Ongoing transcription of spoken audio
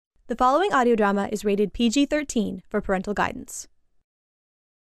The following audio drama is rated PG-13 for parental guidance.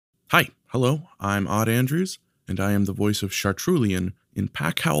 Hi, hello, I'm Odd Andrews, and I am the voice of Chartrulean in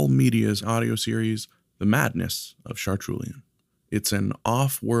Packhowl Media's audio series, The Madness of Chartrulean. It's an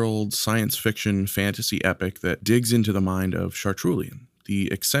off-world science fiction fantasy epic that digs into the mind of Chartrulean, the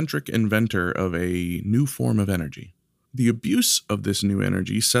eccentric inventor of a new form of energy. The abuse of this new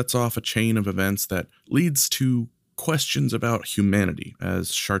energy sets off a chain of events that leads to questions about humanity,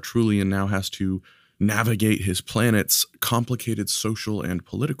 as Chartrulean now has to navigate his planet's complicated social and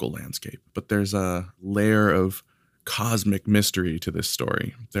political landscape. But there's a layer of cosmic mystery to this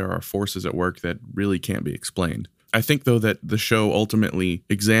story. There are forces at work that really can't be explained. I think, though, that the show ultimately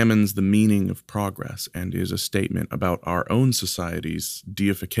examines the meaning of progress and is a statement about our own society's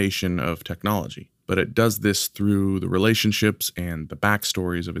deification of technology. But it does this through the relationships and the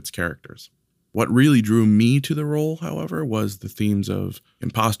backstories of its characters. What really drew me to the role, however, was the themes of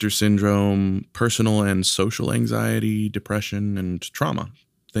imposter syndrome, personal and social anxiety, depression, and trauma,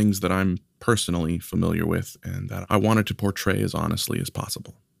 things that I'm personally familiar with and that I wanted to portray as honestly as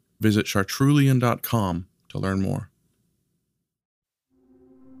possible. Visit Chartrulean.com to learn more.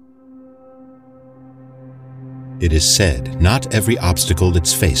 It is said, not every obstacle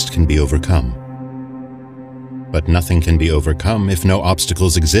that's faced can be overcome. But nothing can be overcome if no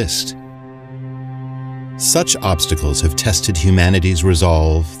obstacles exist. Such obstacles have tested humanity's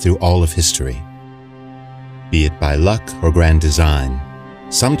resolve through all of history. Be it by luck or grand design,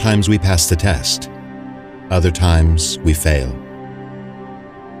 sometimes we pass the test, other times we fail.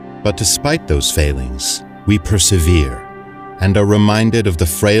 But despite those failings, we persevere and are reminded of the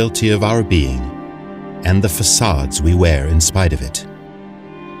frailty of our being and the facades we wear in spite of it.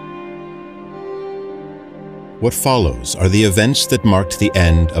 What follows are the events that marked the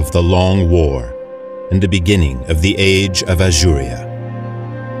end of the Long War and the beginning of the Age of Azuria.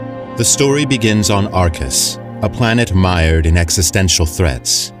 The story begins on Arcus, a planet mired in existential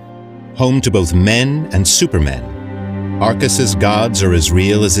threats. Home to both men and supermen, Arcus's gods are as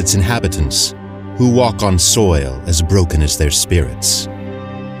real as its inhabitants, who walk on soil as broken as their spirits.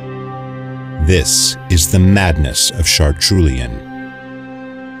 This is the madness of Chartrulean.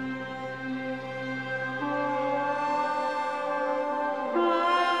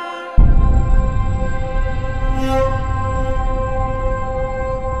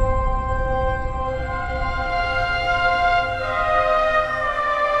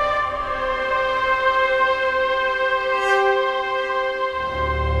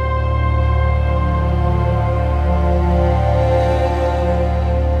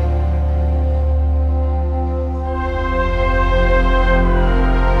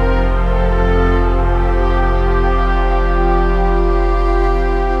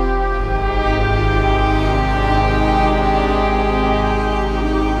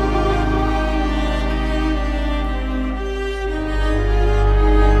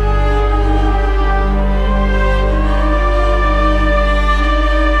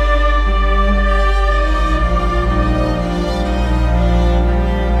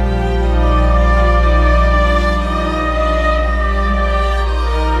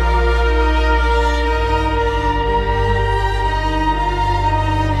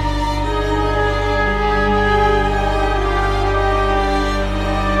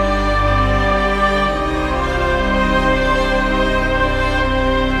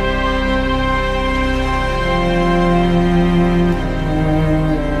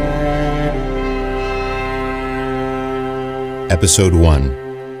 Episode 1,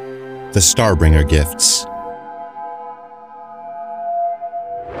 The Starbringer Gifts.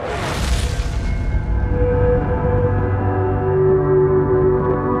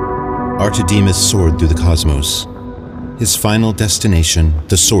 Artedemus soared through the cosmos, his final destination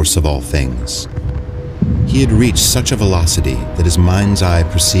the source of all things. He had reached such a velocity that his mind's eye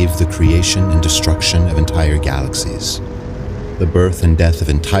perceived the creation and destruction of entire galaxies, the birth and death of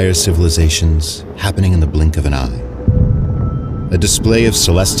entire civilizations happening in the blink of an eye. A display of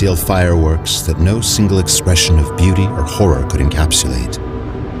celestial fireworks that no single expression of beauty or horror could encapsulate.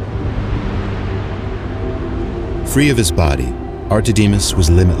 Free of his body, Artedemus was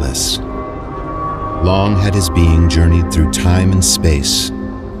limitless. Long had his being journeyed through time and space,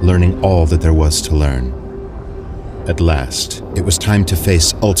 learning all that there was to learn. At last, it was time to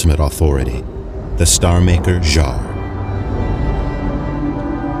face ultimate authority, the Star Maker Jar.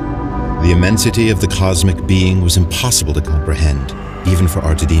 The immensity of the cosmic being was impossible to comprehend, even for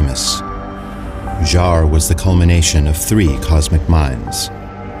Artedemus. Jar was the culmination of 3 cosmic minds,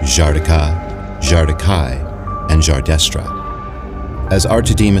 Jardika, Jardikai, and Jardestra. As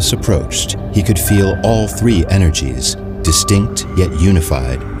Artedemus approached, he could feel all 3 energies distinct yet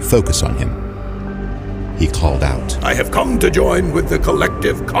unified, focus on him. He called out, I have come to join with the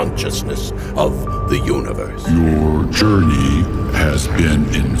collective consciousness of the universe. Your journey has been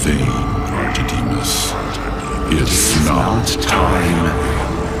in vain, Artemis. It's not time.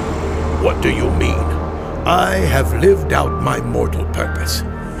 What do you mean? I have lived out my mortal purpose.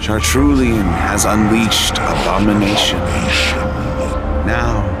 Chartrulean has unleashed abomination.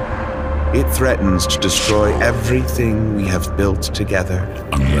 Now, it threatens to destroy everything we have built together.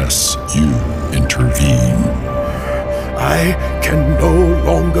 Unless you intervene. I can no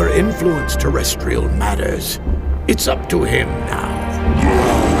longer influence terrestrial matters. It's up to him now.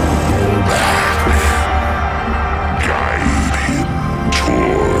 Guide him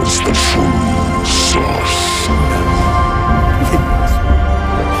towards the true source.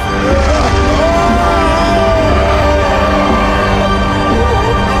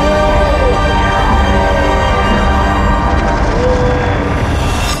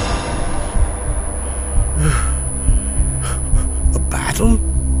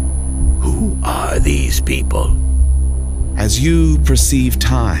 Who are these people? As you perceive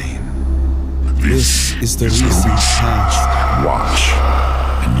time, this is the recent past. Watch,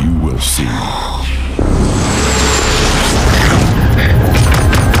 and you will see.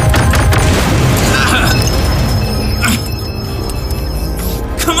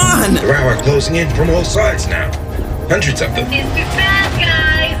 Come on! The Rao are closing in from all sides now. Hundreds of them. It's bad,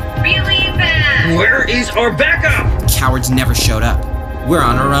 guys. Really bad. Where is our backup? Cowards never showed up. We're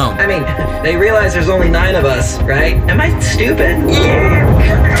on our own. I mean, they realize there's only 9 of us, right? Am I stupid?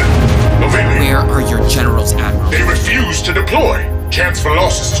 Where are your generals, Admiral? They refuse to deploy. Chance for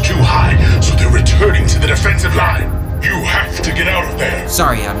losses is too high, so they're returning to the defensive line. You have to get out of there.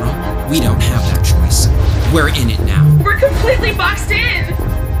 Sorry, Admiral. We don't have that choice. We're in it now. We're completely boxed in.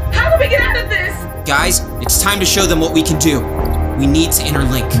 How do we get out of this? Guys, it's time to show them what we can do. We need to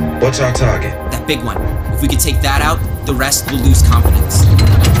interlink. What's our target? That big one. If we could take that out, the rest will lose confidence.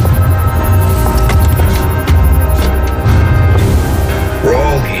 We're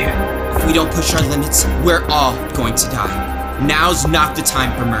all here. If we don't push our limits, we're all going to die. Now's not the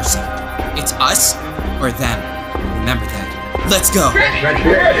time for mercy. It's us or them. Remember that. Let's go. Ready.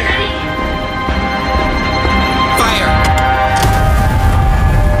 Fire!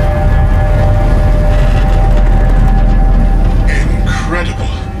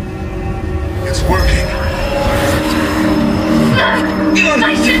 Incredible. It's working.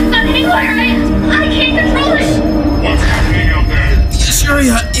 My ship's not anywhere. I can't control it. What's happening out there?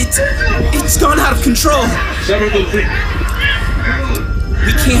 Shuria, it's gone out of control. Some of the things.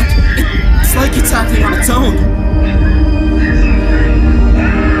 We can't. It's like it's acting on its own.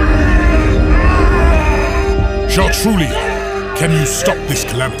 Chartrulean, can you stop this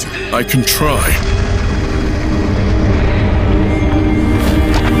calamity? I can try.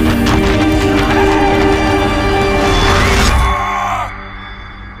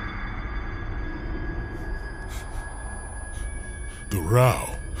 The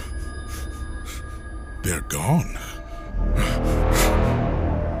Rao. They're gone.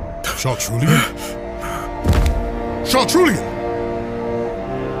 Chartrulean? Chartrulean!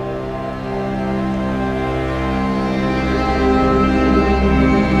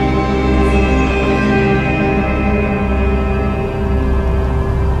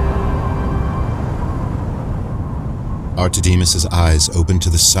 Artemis's eyes opened to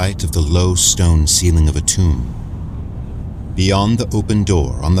the sight of the low stone ceiling of a tomb. Beyond the open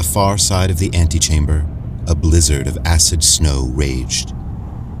door, on the far side of the antechamber, a blizzard of acid snow raged.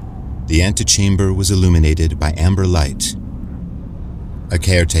 The antechamber was illuminated by amber light. A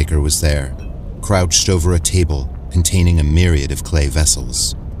caretaker was there, crouched over a table containing a myriad of clay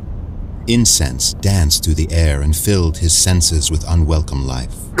vessels. Incense danced through the air and filled his senses with unwelcome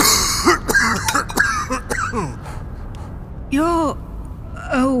life. You're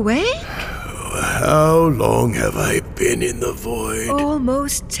awake? How long have I been in the void?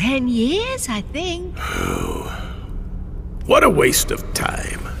 Almost 10 years, I think. What a waste of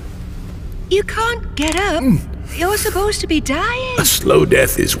time. You can't get up. You're supposed to be dying. A slow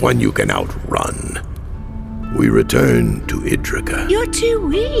death is one you can outrun. We return to Idrica. You're too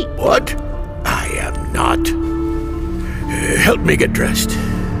weak. What? I am not. Help me get dressed.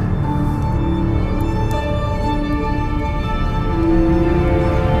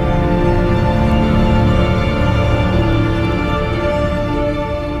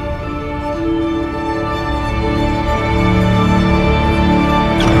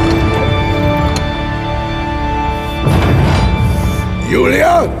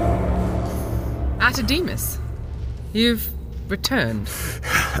 Artemis, you've returned.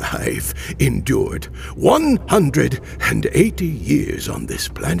 I've endured 180 years on this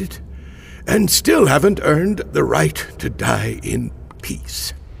planet, and still haven't earned the right to die in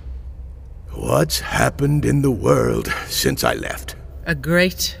peace. What's happened in the world since I left? A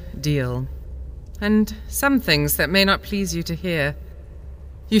great deal. And some things that may not please you to hear.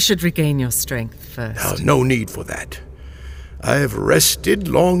 You should regain your strength first. No need for that. I have rested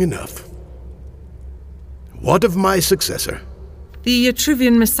long enough. What of my successor? The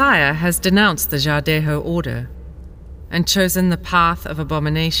Chartrulean Messiah has denounced the Jardejo order and chosen the path of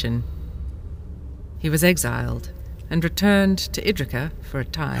abomination. He was exiled and returned to Idrica for a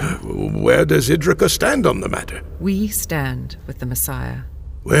time. Where does Idrica stand on the matter? We stand with the Messiah.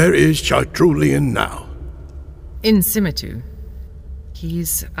 Where is Chartrulean now? In Simitu.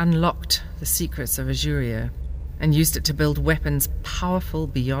 He's unlocked the secrets of Azuria and used it to build weapons powerful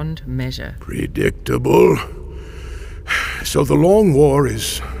beyond measure. Predictable. So the long war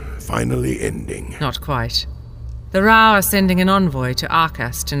is finally ending. Not quite. The Rao are sending an envoy to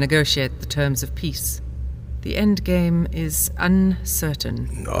Arcas to negotiate the terms of peace. The endgame is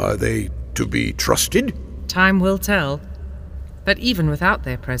uncertain. Are they to be trusted? Time will tell. But even without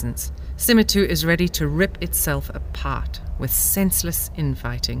their presence, Simitu is ready to rip itself apart with senseless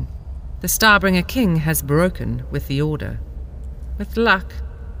infighting. The Starbringer King has broken with the Order. With luck,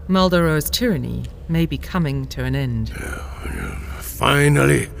 Muldero's tyranny may be coming to an end.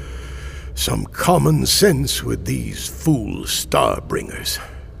 Finally, some common sense with these fool Starbringers.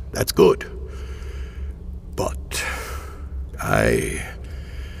 That's good. But I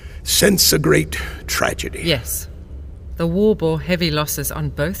sense a great tragedy. Yes. The war bore heavy losses on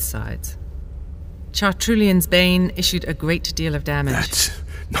both sides. Chartrulean's Bane issued a great deal of damage. That's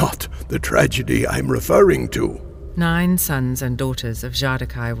not the tragedy I'm referring to. 9 sons and daughters of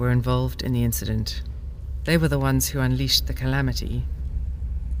Jardakai were involved in the incident. They were the ones who unleashed the calamity.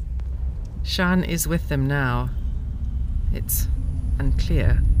 Shan is with them now. It's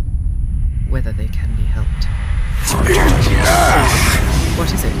unclear whether they can be helped.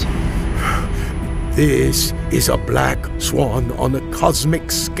 What is it? This is a black swan on a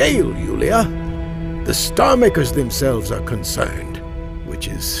cosmic scale, Yulia. The Starmakers themselves are concerned, which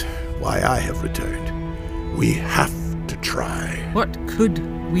is why I have returned. We have to try. What could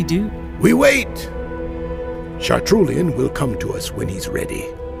we do? We wait! Chartrulean will come to us when he's ready.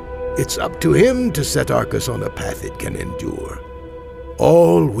 It's up to him to set Arcas on a path it can endure.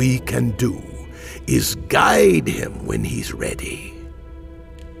 All we can do is guide him when he's ready.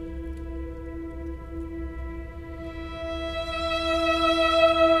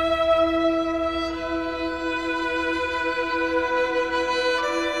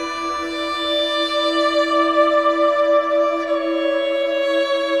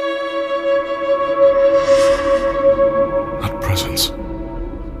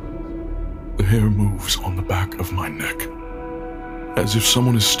 The hair moves on the back of my neck, as if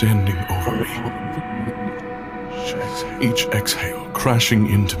someone is standing over me. Each exhale crashing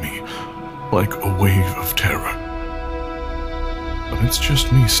into me like a wave of terror. But it's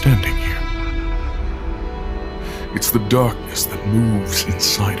just me standing here. It's the darkness that moves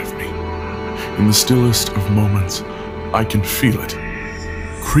inside of me. In the stillest of moments, I can feel it,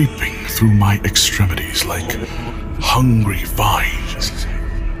 creeping through my extremities like hungry vines.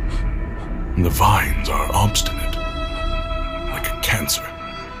 And the vines are obstinate, like a cancer.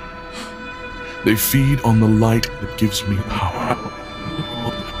 They feed on the light that gives me power.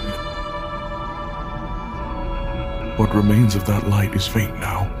 What remains of that light is faint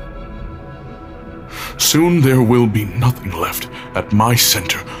now. Soon there will be nothing left at my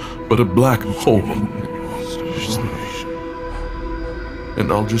center but a black hole.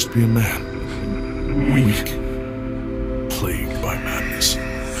 And I'll just be a man, weak, plagued by madness,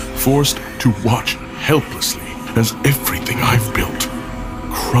 forced to watch helplessly as everything I've built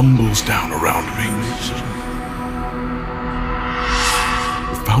crumbles down around me.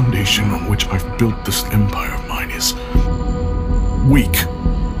 The foundation on which I've built this empire of mine is weak.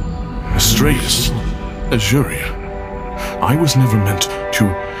 Astreus, Azuria. I was never meant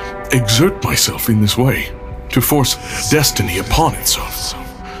to exert myself in this way, to force destiny upon itself,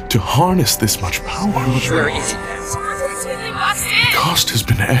 to harness this much power. The cost has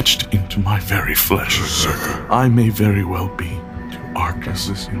been etched into my very flesh. I may very well be to Arcas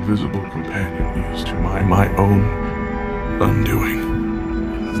this invisible companion is to my own undoing.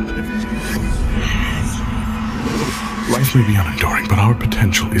 Life may be unenduring, but our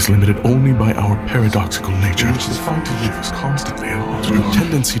potential is limited only by our paradoxical nature. The fight to live is constantly at odds with a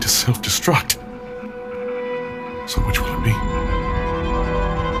tendency to self-destruct. So which will it be?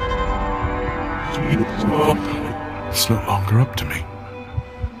 It's no longer up to me.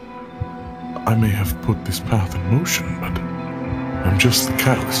 I may have put this path in motion, but I'm just the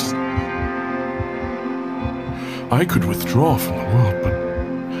catalyst. I could withdraw from the world,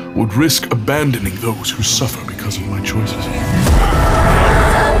 but would risk abandoning those who suffer because of my choices.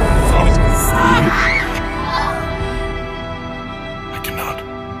 I cannot.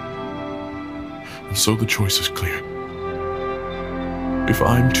 And so the choice is clear. If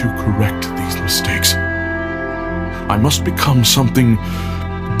I'm to correct these mistakes, I must become something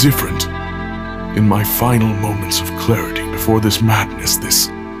different in my final moments of clarity before this madness, this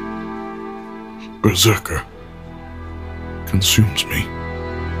berserker, consumes me.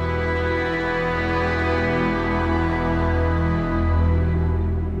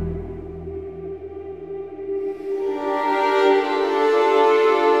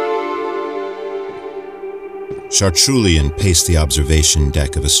 Chartrulean paced the observation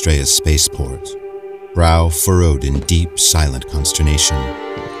deck of Astrea's spaceport, brow furrowed in deep, silent consternation.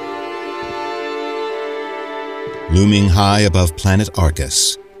 Looming high above planet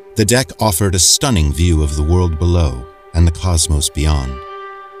Arcus, the deck offered a stunning view of the world below and the cosmos beyond.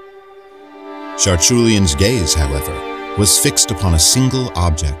 Chartrulean's gaze, however, was fixed upon a single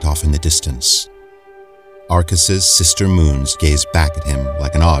object off in the distance. Arcus's sister moons gazed back at him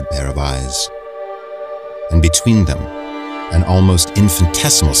like an odd pair of eyes. And between them, an almost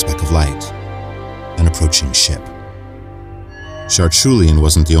infinitesimal speck of light, an approaching ship. Chartrulean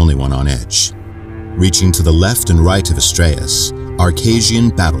wasn't the only one on edge. Reaching to the left and right of Astreas,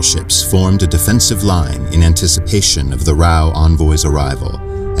 Arcasian battleships formed a defensive line in anticipation of the Rao envoy's arrival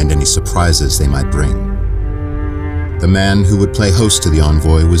and any surprises they might bring. The man who would play host to the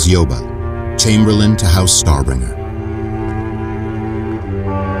envoy was Yoba, Chamberlain to House Starbringer.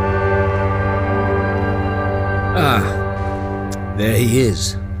 Ah, there he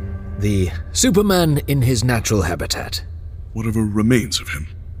is. The Superman in his natural habitat. Whatever remains of him.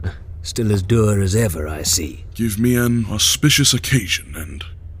 Still as dour as ever, I see. Give me an auspicious occasion, and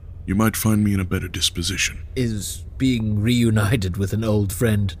you might find me in a better disposition. Is being reunited with an old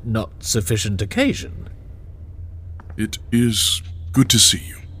friend not sufficient occasion? It is good to see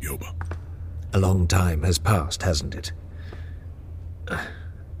you, Yoba. A long time has passed, hasn't it?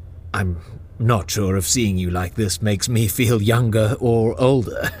 I'm not sure if seeing you like this makes me feel younger or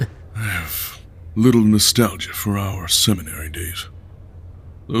older. I have little nostalgia for our seminary days.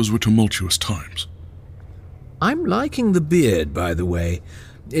 Those were tumultuous times. I'm liking the beard, by the way.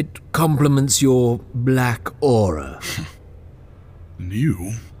 It complements your black aura. And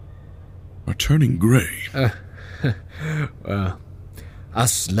you are turning grey. Well,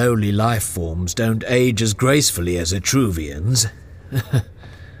 us lowly life forms don't age as gracefully as Etruvians.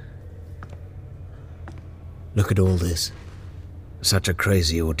 Look at all this. Such a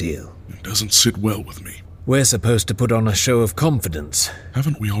crazy ordeal. It doesn't sit well with me. We're supposed to put on a show of confidence.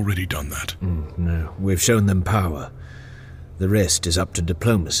 Haven't we already done that? No, we've shown them power. The rest is up to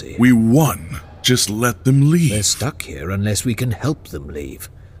diplomacy. We won. Just let them leave. They're stuck here unless we can help them leave.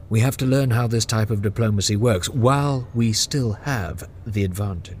 We have to learn how this type of diplomacy works while we still have the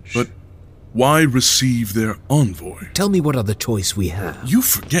advantage. But why receive their envoy? Tell me what other choice we have. You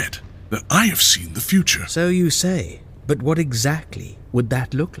forget that I have seen the future. So you say. But what exactly would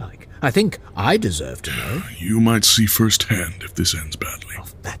that look like? I think I deserve to know. You might see firsthand if this ends badly. Oh,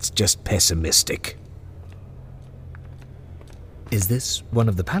 that's just pessimistic. Is this one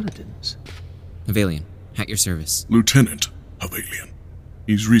of the paladins? Havalion, at your service. Lieutenant Havalion.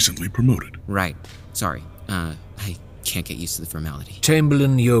 He's recently promoted. Right. Sorry. I can't get used to the formality.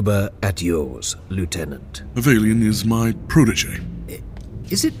 Chamberlain Yoba at yours, Lieutenant. Havalion is my protege.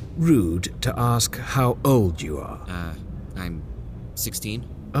 Is it rude to ask how old you are? I'm 16.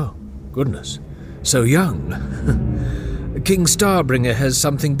 Oh, goodness. So young. King Starbringer has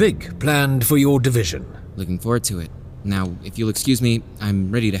something big planned for your division. Looking forward to it. Now, if you'll excuse me, I'm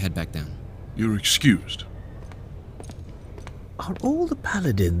ready to head back down. You're excused. Are all the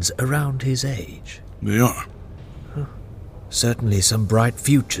paladins around his age? They are. Huh. Certainly some bright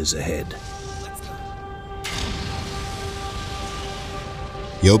futures ahead.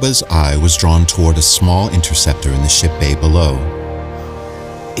 Yoba's eye was drawn toward a small interceptor in the ship bay below.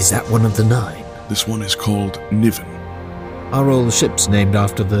 Is that one of the 9? This one is called Niven. Are all the ships named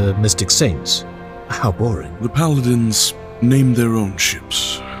after the mystic saints? How boring. The paladins name their own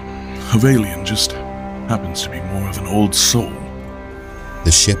ships. Havalion just happens to be more of an old soul.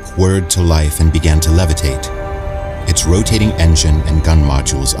 The ship whirred to life and began to levitate. Its rotating engine and gun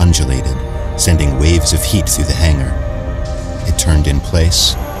modules undulated, sending waves of heat through the hangar. It turned in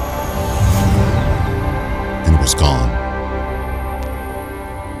place, then was gone.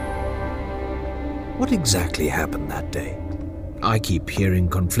 What exactly happened that day? I keep hearing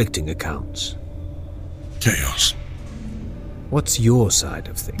conflicting accounts. Chaos. What's your side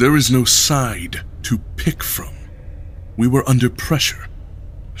of things? There is no side to pick from. We were under pressure.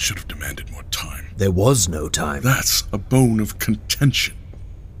 I should have demanded more time. There was no time. That's a bone of contention.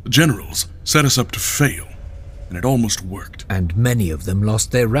 The generals set us up to fail, and it almost worked. And many of them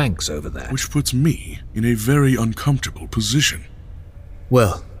lost their ranks over that. Which puts me in a very uncomfortable position.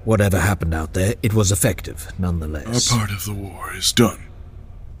 Well, whatever happened out there, it was effective, nonetheless. Our part of the war is done.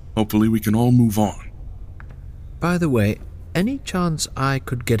 Hopefully we can all move on. By the way, any chance I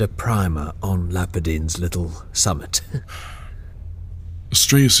could get a primer on Lapidin's little summit?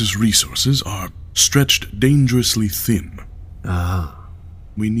 Astreus' resources are stretched dangerously thin. Ah.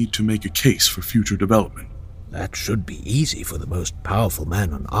 We need to make a case for future development. That should be easy for the most powerful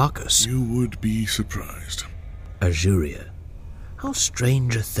man on Arcus. You would be surprised. Azuria. How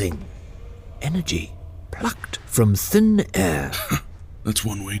strange a thing. Energy plucked from thin air. That's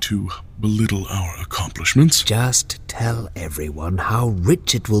one way to belittle our accomplishments. Just tell everyone how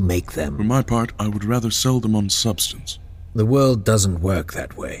rich it will make them. For my part, I would rather sell them on substance. The world doesn't work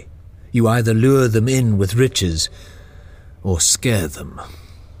that way. You either lure them in with riches, or scare them.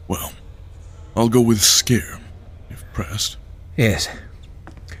 Well, I'll go with scare, if pressed. Yes.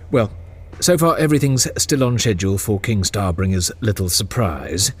 Well, so far everything's still on schedule for King Starbringer's little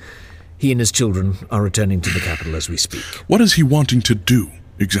surprise. He and his children are returning to the capital as we speak. What is he wanting to do,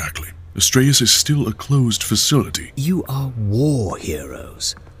 exactly? Astreus is still a closed facility. You are war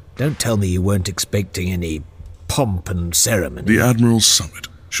heroes. Don't tell me you weren't expecting any pomp and ceremony. The Admiral's Summit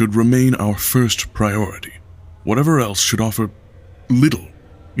should remain our first priority. Whatever else should offer little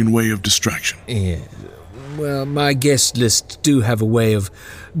in way of distraction. Yeah. Well, my guest lists do have a way of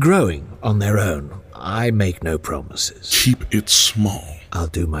growing on their own. I make no promises. Keep it small. I'll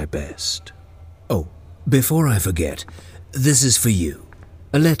do my best. Oh, before I forget, this is for you.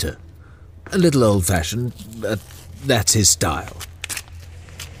 A letter. A little old-fashioned, but that's his style.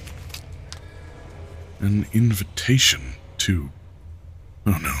 An invitation to...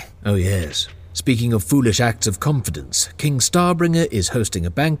 Oh, no. Oh, yes. Speaking of foolish acts of confidence, King Starbringer is hosting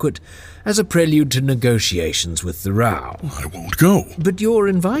a banquet as a prelude to negotiations with the Rao. I won't go. But you're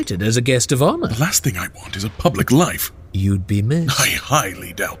invited as a guest of honor. The last thing I want is a public life. You'd be missed. I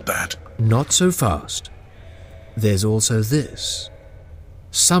highly doubt that. Not so fast. There's also this.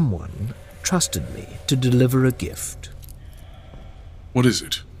 Someone trusted me to deliver a gift. What is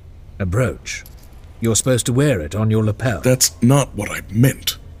it? A brooch. You're supposed to wear it on your lapel. That's not what I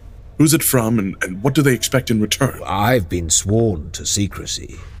meant. Who's it from, and what do they expect in return? I've been sworn to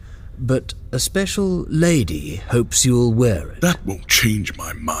secrecy, but a special lady hopes you'll wear it. That won't change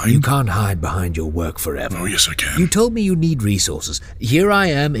my mind. You can't hide behind your work forever. Oh, yes, I can. You told me you need resources. Here I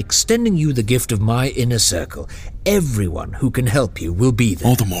am, extending you the gift of my inner circle. Everyone who can help you will be there.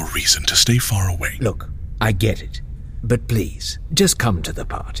 All the more reason to stay far away. Look, I get it, but please, just come to the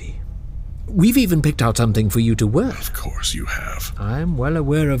party. We've even picked out something for you to wear. Of course you have. I'm well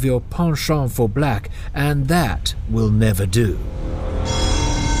aware of your penchant for black, and that will never do.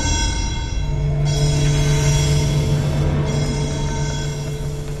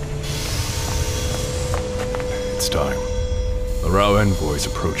 It's time. The Rao envoy's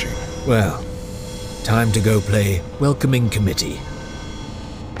approaching. Well, time to go play welcoming committee.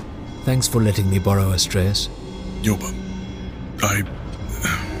 Thanks for letting me borrow Astreus. Yoba,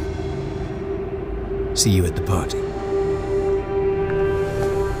 See you at the party.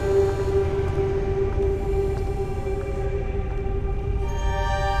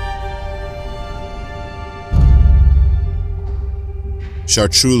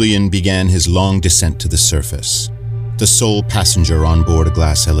 Chartrulean began his long descent to the surface, the sole passenger on board a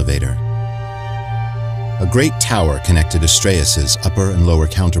glass elevator. A great tower connected Astreus' upper and lower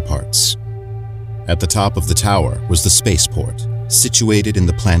counterparts. At the top of the tower was the spaceport, situated in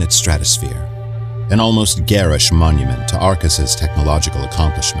the planet's stratosphere, an almost garish monument to Arcus' technological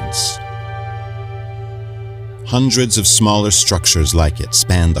accomplishments. Hundreds of smaller structures like it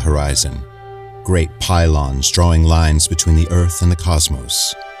spanned the horizon, great pylons drawing lines between the Earth and the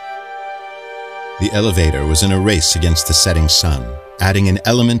cosmos. The elevator was in a race against the setting sun, adding an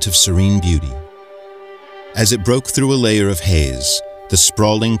element of serene beauty. As it broke through a layer of haze, the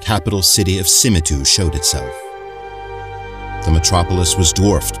sprawling capital city of Simitu showed itself. The metropolis was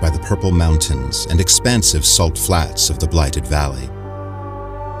dwarfed by the purple mountains and expansive salt flats of the blighted valley.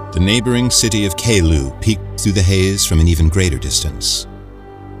 The neighboring city of Kalu peeked through the haze from an even greater distance.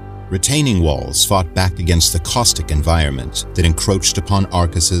 Retaining walls fought back against the caustic environment that encroached upon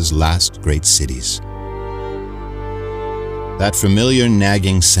Arcus' last great cities. That familiar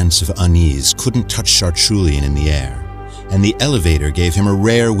nagging sense of unease couldn't touch Chartrulean in the air, and the elevator gave him a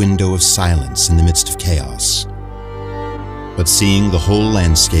rare window of silence in the midst of chaos. But seeing the whole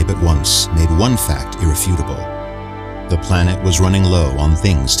landscape at once made one fact irrefutable. The planet was running low on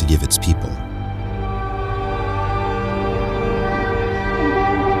things to give its people.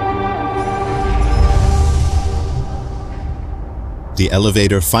 The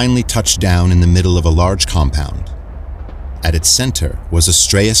elevator finally touched down in the middle of a large compound. At its center was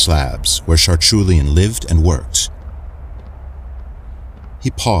Astraeus Labs, where Chartrulean lived and worked.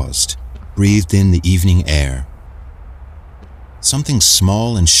 He paused, breathed in the evening air. Something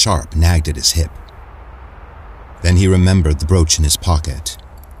small and sharp nagged at his hip. Then he remembered the brooch in his pocket.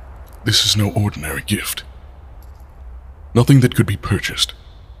 This is no ordinary gift. Nothing that could be purchased,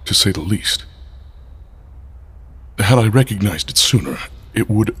 to say the least. Had I recognized it sooner, it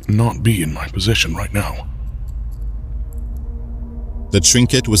would not be in my possession right now. The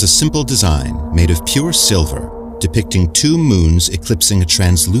trinket was a simple design made of pure silver, depicting 2 moons eclipsing a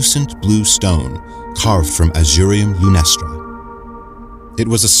translucent blue stone carved from Azurium lunestra. It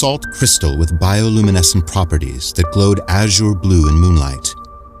was a salt crystal with bioluminescent properties that glowed azure blue in moonlight.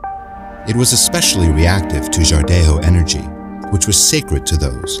 It was especially reactive to Jardejo energy, which was sacred to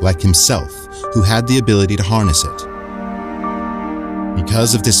those, like himself, who had the ability to harness it.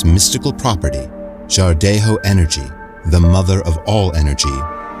 Because of this mystical property, Jardejo energy, the mother of all energy,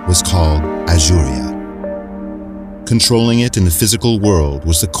 was called Azuria. Controlling it in the physical world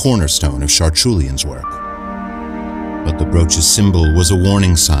was the cornerstone of Chartrulean's work. But the brooch's symbol was a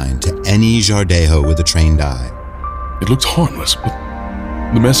warning sign to any Jardejo with a trained eye. It looks harmless, but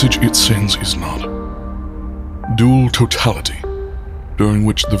the message it sends is not. Dual totality, during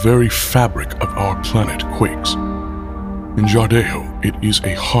which the very fabric of our planet quakes. In Jardejo, it is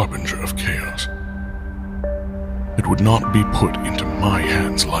a harbinger of chaos. It would not be put into my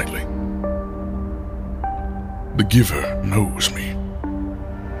hands lightly. The giver knows me.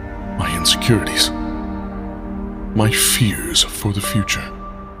 My insecurities. My fears for the future.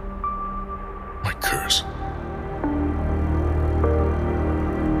 My curse.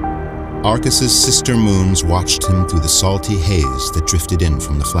 Arcus's sister moons watched him through the salty haze that drifted in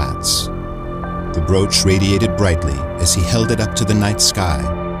from the flats. The brooch radiated brightly as he held it up to the night sky,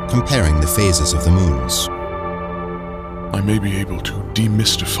 comparing the phases of the moons. I may be able to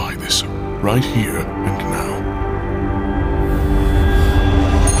demystify this right here and now.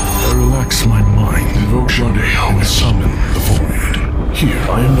 I relax my mind, invoke Jardejo, and summon the void. Here,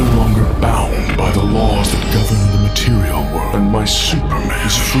 I am no longer bound by the laws that govern the material world, and my Superman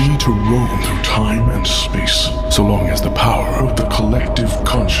is free to roam through time and space, so long as the power of the collective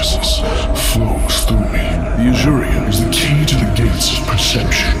consciousness flows through me. The Azurian is the key to the gates of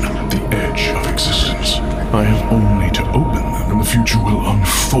perception, the edge of existence. I have only to open them, and the future will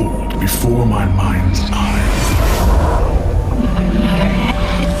unfold before my mind's eye.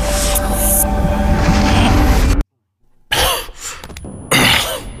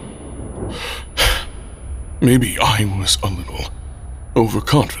 Maybe I was a little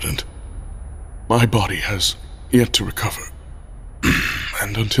overconfident. My body has yet to recover.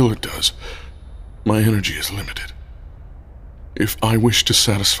 And until it does, my energy is limited. If I wish to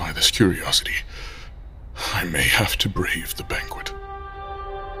satisfy this curiosity, I may have to brave the banquet.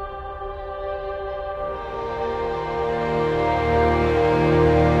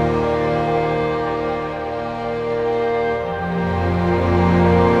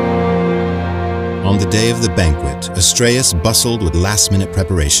 On the day of the banquet, Astraeus bustled with last-minute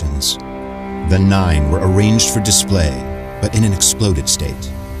preparations. The 9 were arranged for display, but in an exploded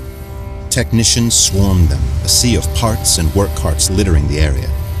state. Technicians swarmed them, a sea of parts and work carts littering the area.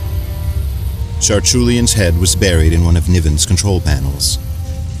 Chartrulean's head was buried in one of Niven's control panels.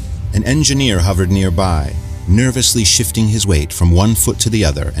 An engineer hovered nearby, nervously shifting his weight from one foot to the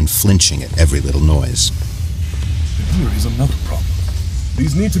other and flinching at every little noise. Here is another problem.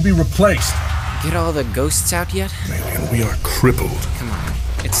 These need to be replaced. Get all the ghosts out yet? Alien, we are crippled. Come on,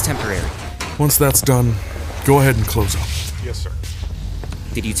 it's temporary. Once that's done, go ahead and close up. Yes, sir.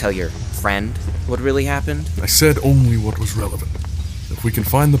 Did you tell your friend what really happened? I said only what was relevant. If we can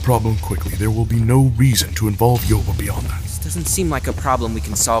find the problem quickly, there will be no reason to involve Yoba beyond that. This doesn't seem like a problem we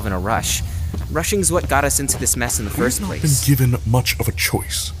can solve in a rush. Rushing's what got us into this mess in the first place. We've not been given much of a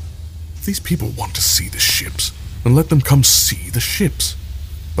choice. If these people want to see the ships, then let them come see the ships.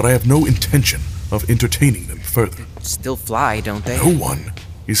 But I have no intention of entertaining them further. Still fly, don't they? No one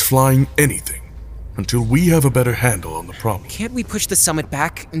is flying anything until we have a better handle on the problem. Can't we push the summit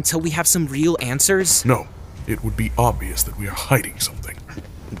back until we have some real answers? No. It would be obvious that we are hiding something.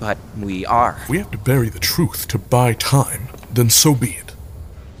 But we are. We have to bury the truth to buy time. Then so be it.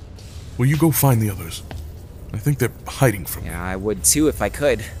 Will you go find the others? I think they're hiding from me. Yeah, I would too if I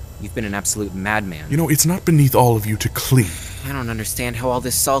could. You've been an absolute madman. You know, it's not beneath all of you to clean. I don't understand how all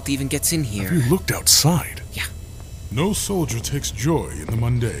this salt even gets in here. Have you looked outside? Yeah. No soldier takes joy in the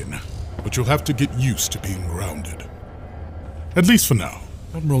mundane, but you'll have to get used to being grounded. At least for now.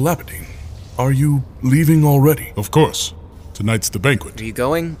 Admiral Labadine, are you leaving already? Of course. Tonight's the banquet. Are you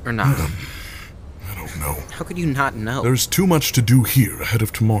going or not? I don't know. How could you not know? There's too much to do here ahead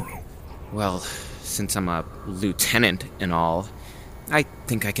of tomorrow. Well, since I'm a lieutenant and all, I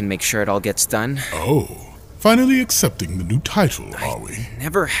think I can make sure it all gets done. Oh, finally accepting the new title, are we?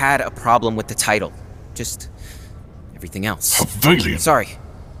 Never had a problem with the title. Just everything else. Havalion! Sorry,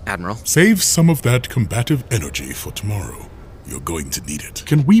 Admiral. Save some of that combative energy for tomorrow. You're going to need it.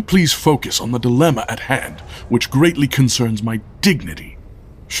 Can we please focus on the dilemma at hand, which greatly concerns my dignity?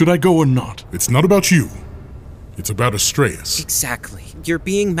 Should I go or not? It's not about you. It's about Astreus. Exactly. You're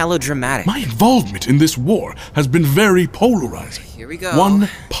being melodramatic. My involvement in this war has been very polarizing. Here we go. One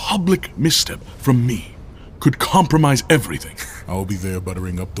public misstep from me could compromise everything. I'll be there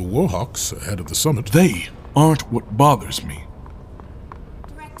buttering up the Warhawks ahead of the summit. They aren't what bothers me.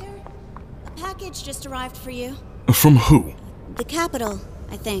 Director, a package just arrived for you. From who? The capital,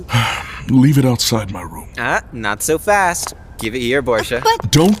 I think. Leave it outside my room. Not so fast. Give it here, Borsha.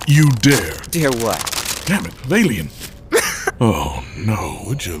 But don't you dare. Dare what? Damn it, Valian. Oh, no.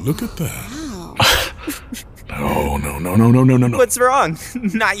 Would you look at that? Wow. No. What's wrong?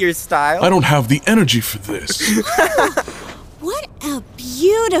 Not your style? I don't have the energy for this. What a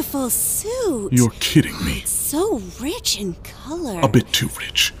beautiful suit. You're kidding me. It's so rich in color. A bit too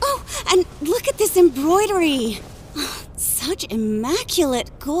rich. Oh, and look at this embroidery. Such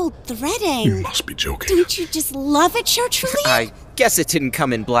immaculate gold threading. You must be joking. Don't you just love it, Chartrulean? I guess it didn't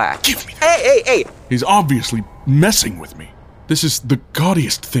come in black. Give me that. Hey! He's obviously messing with me. This is the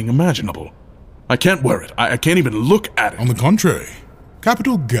gaudiest thing imaginable. I can't wear it. I can't even look at it. On the contrary,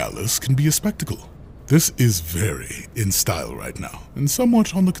 Capital Gallus can be a spectacle. This is very in style right now, and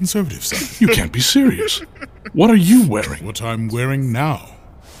somewhat on the conservative side. You can't be serious. What are you wearing? What I'm wearing now.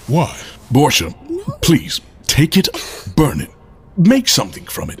 Why? Borsha, please, take it, burn it. Make something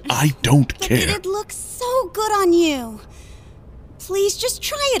from it. I don't care. It'd look so good on you. Please, just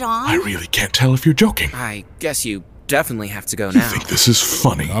try it on. I really can't tell if you're joking. I guess you definitely have to go You now. think this is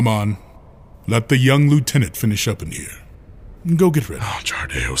funny? Come on. Let the young lieutenant finish up in here. Go get ready. Oh,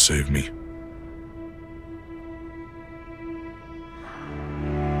 Jardeo, save me.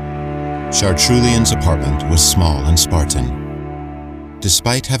 Chartrulean's apartment was small and Spartan.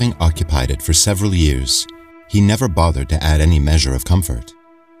 Despite having occupied it for several years, he never bothered to add any measure of comfort.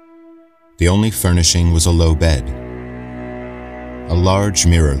 The only furnishing was a low bed. A large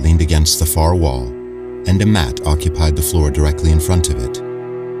mirror leaned against the far wall, and a mat occupied the floor directly in front of it.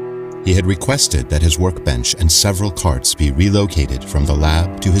 He had requested that his workbench and several carts be relocated from the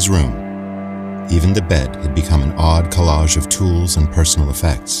lab to his room. Even the bed had become an odd collage of tools and personal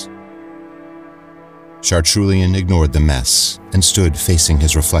effects. Chartrulean ignored the mess and stood facing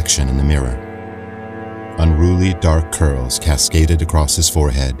his reflection in the mirror. Unruly dark curls cascaded across his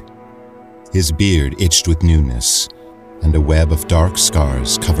forehead. His beard itched with newness, and a web of dark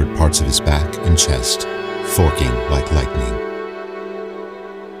scars covered parts of his back and chest, forking like lightning.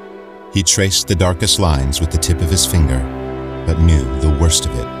 He traced the darkest lines with the tip of his finger, but knew the worst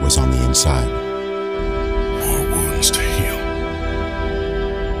of it was on the inside. More wounds to heal.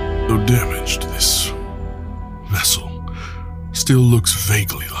 Though damaged, this vessel still looks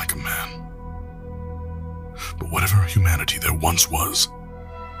vaguely like a man. But whatever humanity there once was,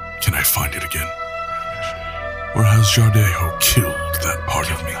 can I find it again? Or has Jardeo killed that part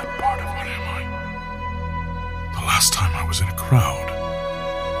of me? What am I? The last time I was in a crowd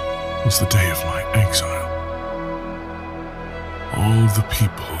was the day of my exile. All the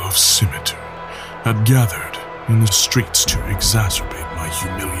people of Simitu had gathered in the streets to exacerbate my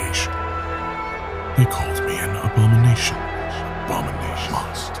humiliation. They called me an abomination. Abomination.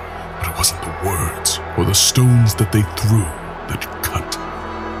 But it wasn't the words or the stones that they threw that cut.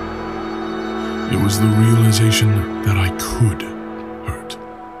 It was the realization that I could hurt.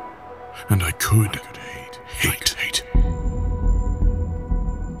 And I could hate.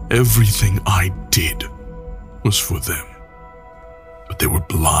 Everything I did was for them. But they were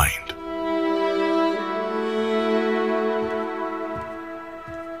blind.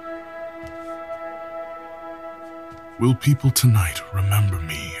 Will people tonight remember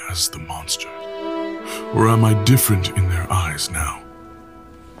me as the monster? Or am I different in their eyes now?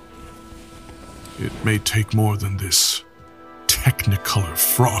 It may take more than this technicolor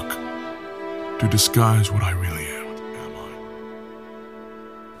frock to disguise what I really am.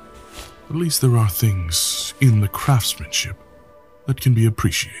 At least there are things in the craftsmanship that can be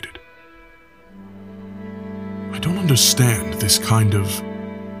appreciated. I don't understand this kind of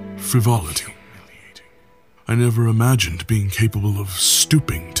frivolity. I never imagined being capable of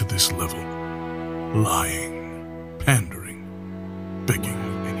stooping to this level. Lying, pandering, begging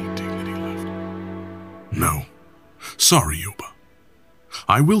any dignity left. No. Sorry, Yoba.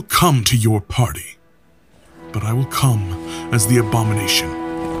 I will come to your party, but I will come as the abomination.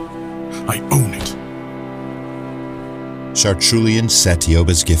 I own it. Chartrulean set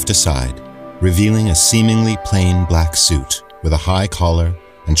Yoba's gift aside, revealing a seemingly plain black suit with a high collar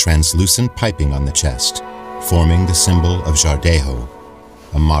and translucent piping on the chest, forming the symbol of Jardejo,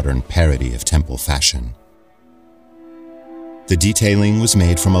 a modern parody of temple fashion. The detailing was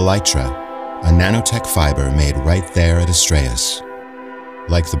made from elytra, a nanotech fiber made right there at Astraeus.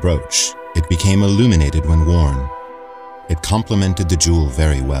 Like the brooch, it became illuminated when worn. It complemented the jewel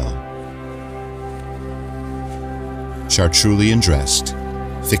very well. Chartrulean dressed,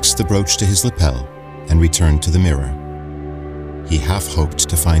 fixed the brooch to his lapel, and returned to the mirror. He half-hoped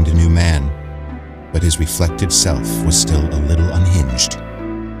to find a new man, but his reflected self was still a little unhinged.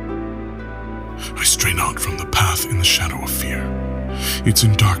 I stray not from the path in the shadow of fear. It's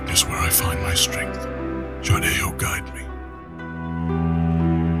in darkness where I find my strength. Jardejo, guide me.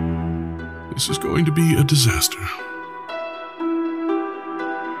 This is going to be a disaster.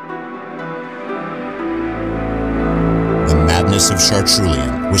 The Madness of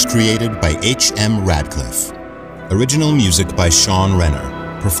Chartrulean was created by H.M. Radcliffe. Original music by Sean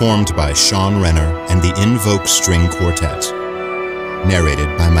Renner, performed by Sean Renner and the Invoke String Quartet.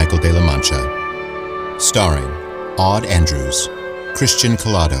 Narrated by Michael de la Mancha. Starring Aude Andrews, Christian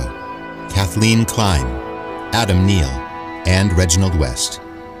Collado, Kathleen Klein, Adam Neal, and Reginald West.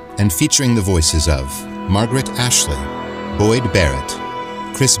 And featuring the voices of Margaret Ashley, Boyd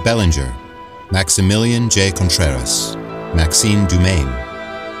Barrett, Chris Bellinger, Maximilian J. Contreras, Maxine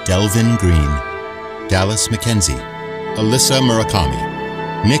Dumaine, Delvin Green, Dallas McKenzie, Alyssa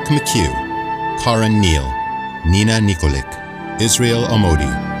Murakami, Nick McHugh, Karin Neal, Nina Nikolic, Israel Omodi,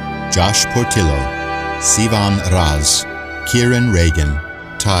 Josh Portillo, Sivan Raz, Kieran Reagan,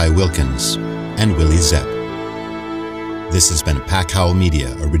 Ty Wilkins, and Willie Zepp. This has been a Pack Howl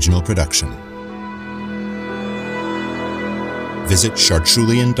Media original production. Visit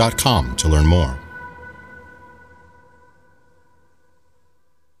chartrulean.com to learn more.